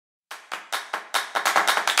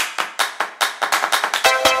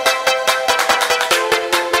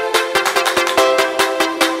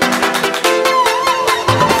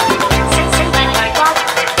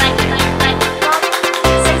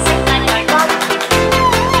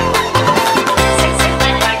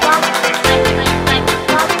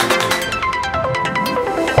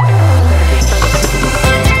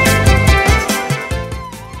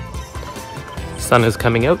sun is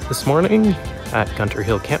coming out this morning at Gunter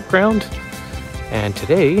Hill Campground, and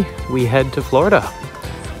today we head to Florida.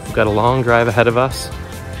 We've got a long drive ahead of us,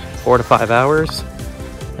 4 to 5 hours,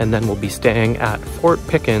 and then we'll be staying at Fort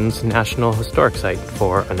Pickens National Historic Site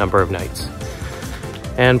for a number of nights.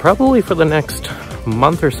 And probably for the next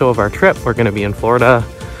month or so of our trip, we're going to be in Florida,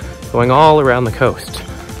 going all around the coast.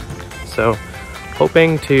 So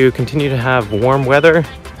hoping to continue to have warm weather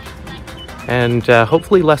and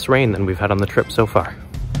hopefully less rain than we've had on the trip so far.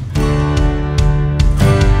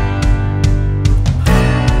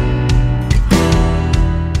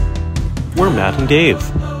 We're Matt and Dave,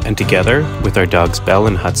 and together with our dogs Belle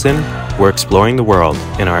and Hudson, we're exploring the world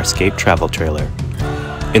in our Escape travel trailer.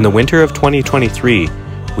 In the winter of 2023,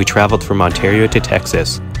 we traveled from Ontario to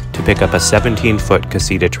Texas to pick up a 17-foot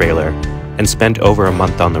casita trailer and spent over a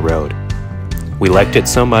month on the road. We liked it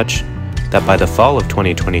so much that by the fall of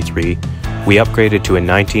 2023, we upgraded to a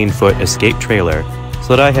 19-foot Escape trailer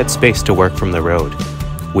so that I had space to work from the road.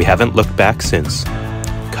 We haven't looked back since.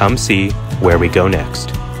 Come see where we go next.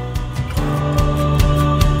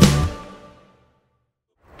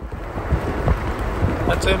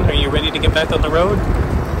 Hudson, are you ready to get back on the road?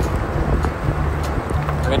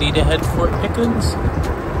 Ready to head Fort Pickens?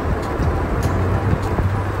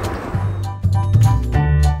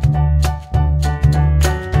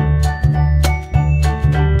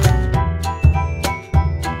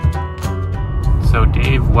 So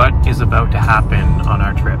Dave, what is about to happen on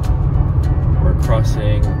our trip? We're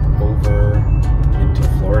crossing over into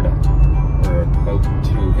Florida. We're about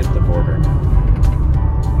to hit the border.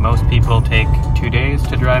 Most people take 2 days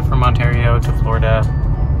to drive from Ontario to Florida.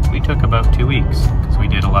 We took about 2 weeks because we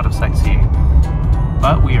did a lot of sightseeing.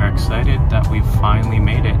 But we are excited that we've finally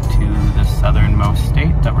made it to the southernmost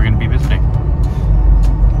state that we're going to be visiting.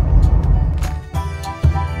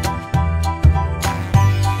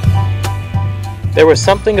 There was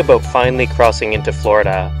something about finally crossing into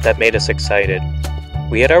Florida that made us excited.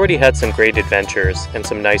 We had already had some great adventures and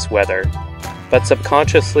some nice weather, but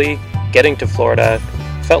subconsciously, getting to Florida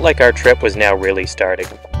felt like our trip was now really starting.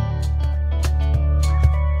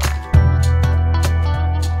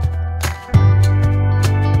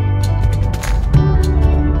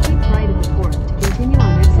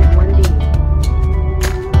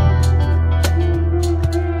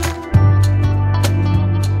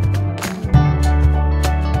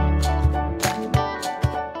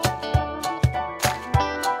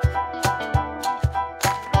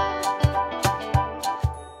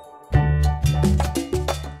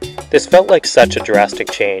 This felt like such a drastic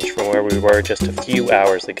change from where we were just a few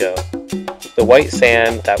hours ago. The white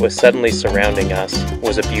sand that was suddenly surrounding us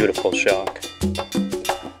was a beautiful shock.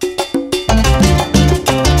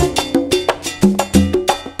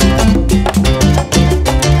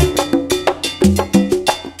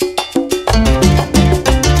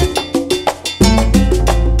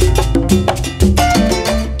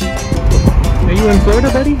 Are you in Florida,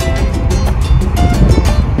 buddy?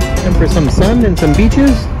 And for some sun and some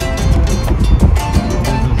beaches?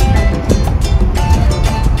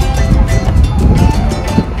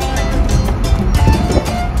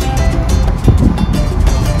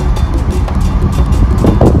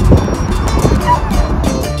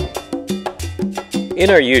 In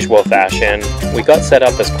our usual fashion, we got set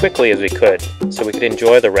up as quickly as we could so we could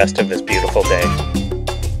enjoy the rest of this beautiful day.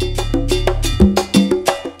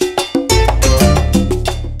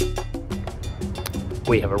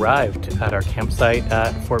 We have arrived at our campsite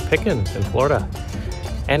at Fort Pickens in Florida,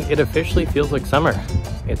 and it officially feels like summer.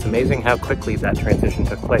 It's amazing how quickly that transition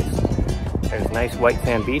took place. There's nice white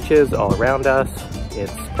sand beaches all around us.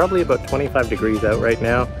 It's probably about 25 degrees out right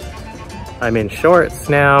now. I'm in shorts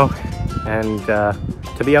now, and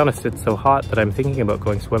to be honest, it's so hot that I'm thinking about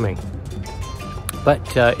going swimming.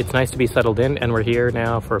 But it's nice to be settled in, and we're here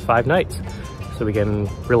now for 5 nights, so we can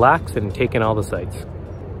relax and take in all the sights.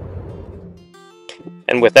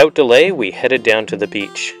 And without delay, we headed down to the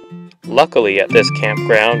beach. Luckily, at this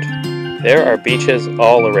campground, there are beaches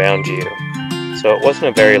all around you, so it wasn't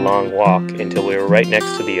a very long walk until we were right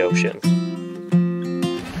next to the ocean.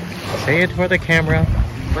 Say it for the camera.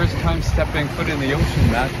 First time stepping foot in the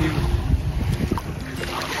ocean, Matthew.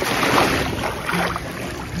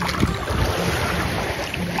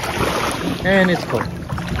 And it's cold.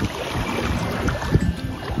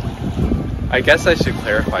 I guess I should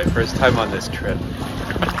clarify, first time on this trip.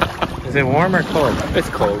 Is it warm or cold? It's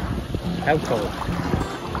cold. How cold?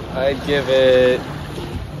 I'd give it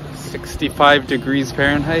 65 degrees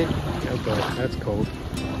Fahrenheit. Oh god, that's cold.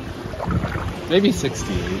 Maybe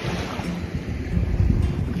 68.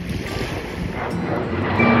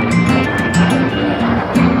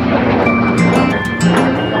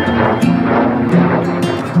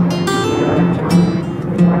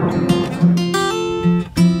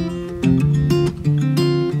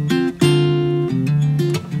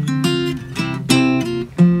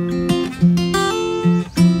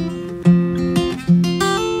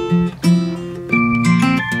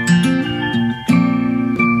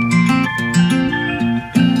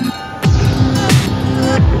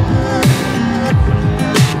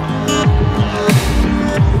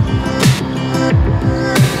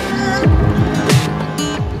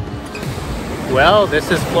 this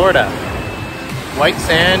is Florida. White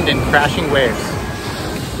sand and crashing waves.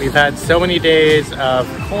 We've had so many days of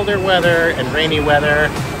colder weather and rainy weather,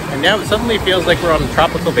 and now it suddenly feels like we're on a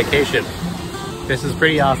tropical vacation. This is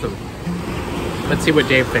pretty awesome. Let's see what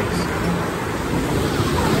Dave thinks.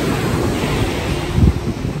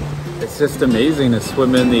 It's just amazing to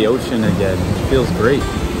swim in the ocean again. It feels great.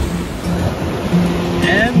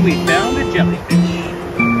 And we found a jellyfish.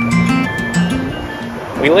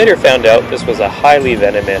 We later found out this was a highly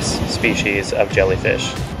venomous species of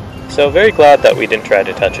jellyfish. So very glad that we didn't try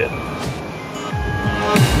to touch it.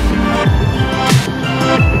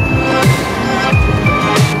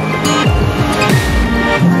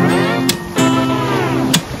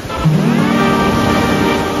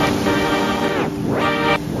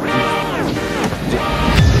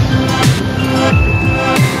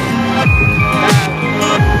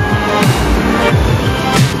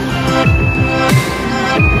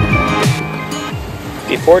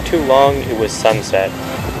 Before too long, it was sunset,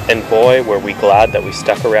 and boy, were we glad that we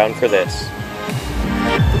stuck around for this.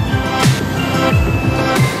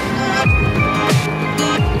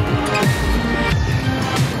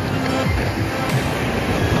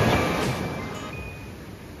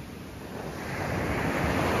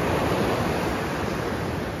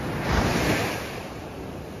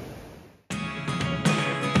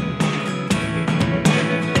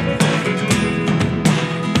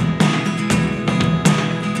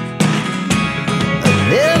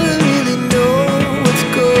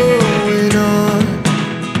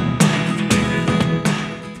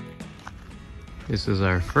 This is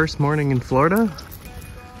our first morning in Florida,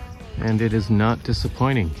 and it is not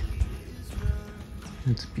disappointing.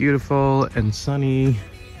 It's beautiful and sunny.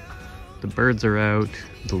 The birds are out,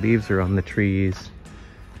 the leaves are on the trees.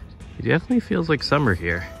 It definitely feels like summer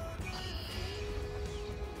here,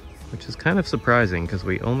 which is kind of surprising because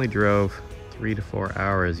we only drove 3 to 4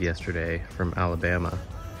 hours yesterday from Alabama,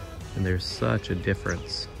 and there's such a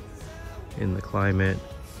difference in the climate.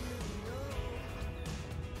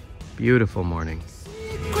 Beautiful morning.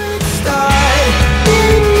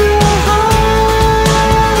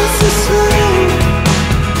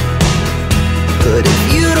 But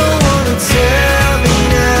if you don't want to tell me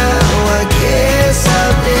now, I guess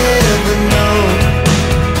I'll never know.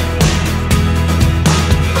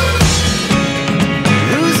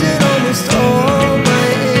 Losing almost all my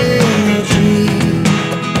energy.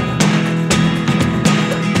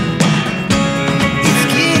 It's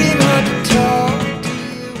getting hard to talk to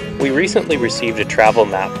you. We recently received a travel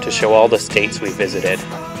map to show all the states we visited.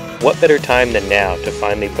 What better time than now to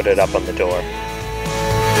finally put it up on the door?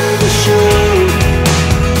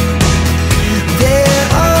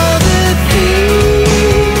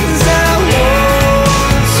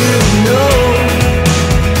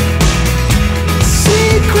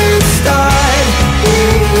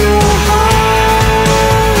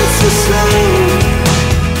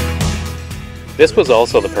 This was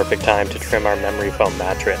also the perfect time to trim our memory foam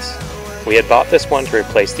mattress. We had bought this one to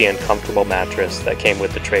replace the uncomfortable mattress that came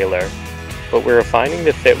with the trailer, but we were finding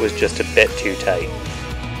the fit was just a bit too tight.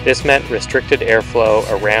 This meant restricted airflow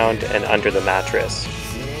around and under the mattress.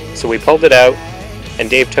 So we pulled it out, and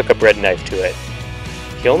Dave took a bread knife to it.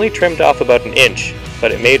 He only trimmed off about 1 inch,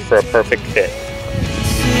 but it made for a perfect fit.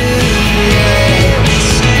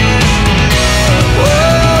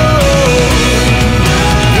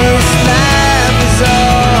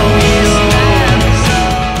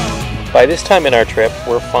 By this time in our trip,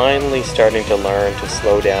 we're finally starting to learn to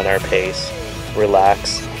slow down our pace,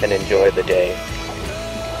 relax, and enjoy the day.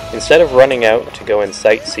 Instead of running out to go and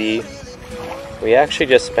sightsee, we actually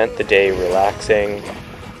just spent the day relaxing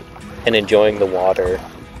and enjoying the water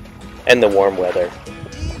and the warm weather.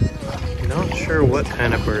 Not sure what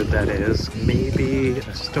kind of bird that is. Maybe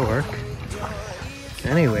a stork.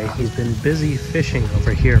 Anyway, he's been busy fishing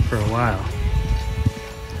over here for a while.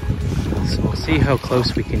 So we'll see how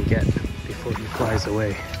close we can get before he flies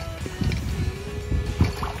away.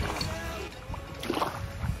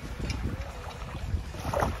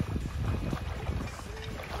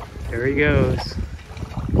 There he goes.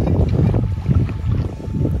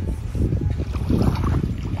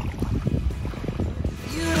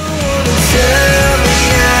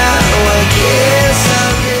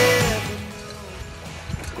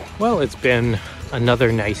 Well, it's been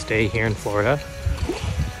another nice day here in Florida.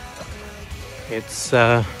 It's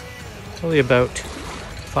probably about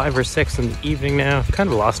 5 or 6 in the evening now. I've kind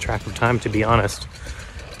of lost track of time, to be honest.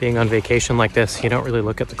 Being on vacation like this, you don't really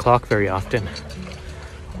look at the clock very often.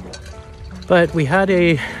 But we had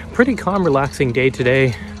a pretty calm, relaxing day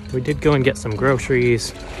today. We did go and get some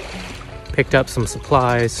groceries, picked up some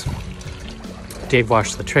supplies. Dave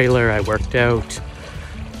washed the trailer, I worked out.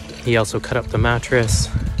 He also cut up the mattress.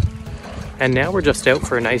 And now we're just out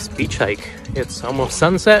for a nice beach hike. It's almost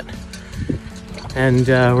sunset, and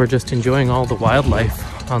we're just enjoying all the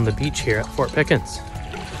wildlife on the beach here at Fort Pickens.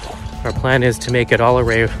 Our plan is to make it all the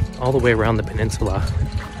way around the peninsula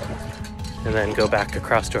and then go back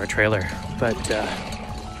across to our trailer. But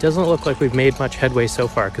it doesn't look like we've made much headway so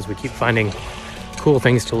far because we keep finding cool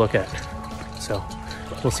things to look at. So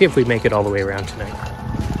we'll see if we make it all the way around tonight.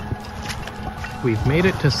 We've made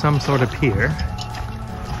it to some sort of pier.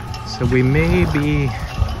 So we may be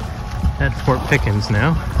at Fort Pickens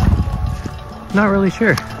now. Not really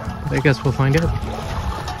sure, but I guess we'll find out.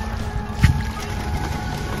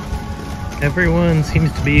 Everyone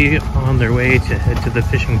seems to be on their way to head to the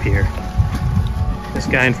fishing pier. This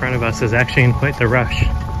guy in front of us is actually in quite the rush,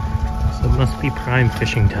 so it must be prime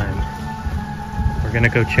fishing time. We're gonna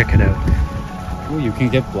go check it out. Oh, you can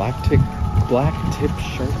get black tip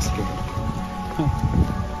sharks here. Huh.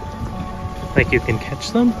 Like you can catch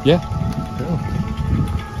them? Yeah. Oh.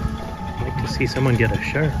 I'd like to see someone get a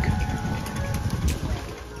shark.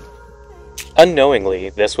 Unknowingly,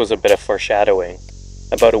 this was a bit of foreshadowing.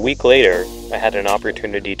 About a week later, I had an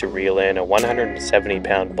opportunity to reel in a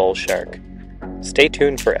 170-pound bull shark. Stay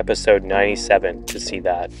tuned for episode 97 to see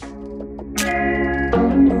that.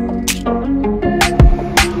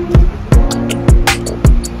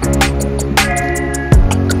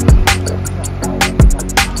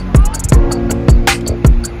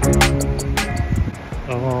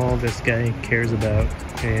 All this guy cares about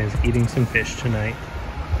is eating some fish tonight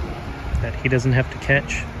that he doesn't have to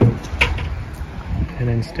catch. And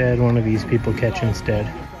instead, one of these people catch instead.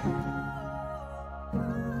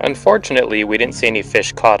 Unfortunately, we didn't see any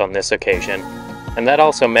fish caught on this occasion, and that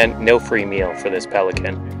also meant no free meal for this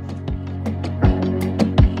pelican.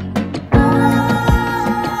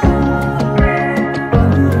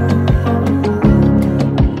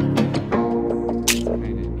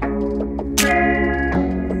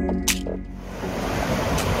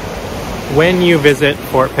 When you visit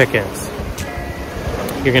Fort Pickens,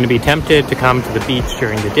 you're going to be tempted to come to the beach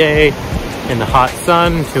during the day in the hot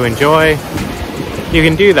sun to enjoy. You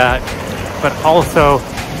can do that, but also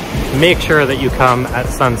make sure that you come at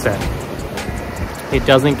sunset. It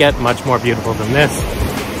doesn't get much more beautiful than this.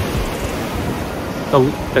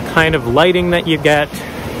 The kind of lighting that you get,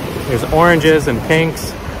 there's oranges and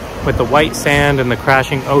pinks with the white sand and the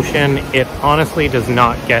crashing ocean. It honestly does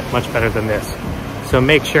not get much better than this. So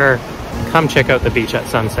make sure, come check out the beach at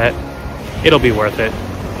sunset. It'll be worth it.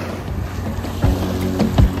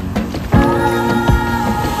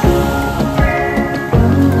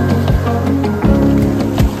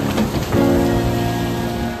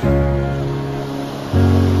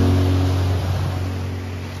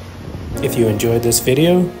 If you enjoyed this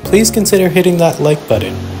video, please consider hitting that like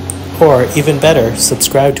button. Or even better,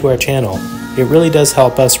 subscribe to our channel. It really does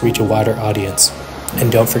help us reach a wider audience.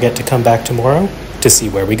 And don't forget to come back tomorrow to see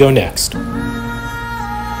where we go next.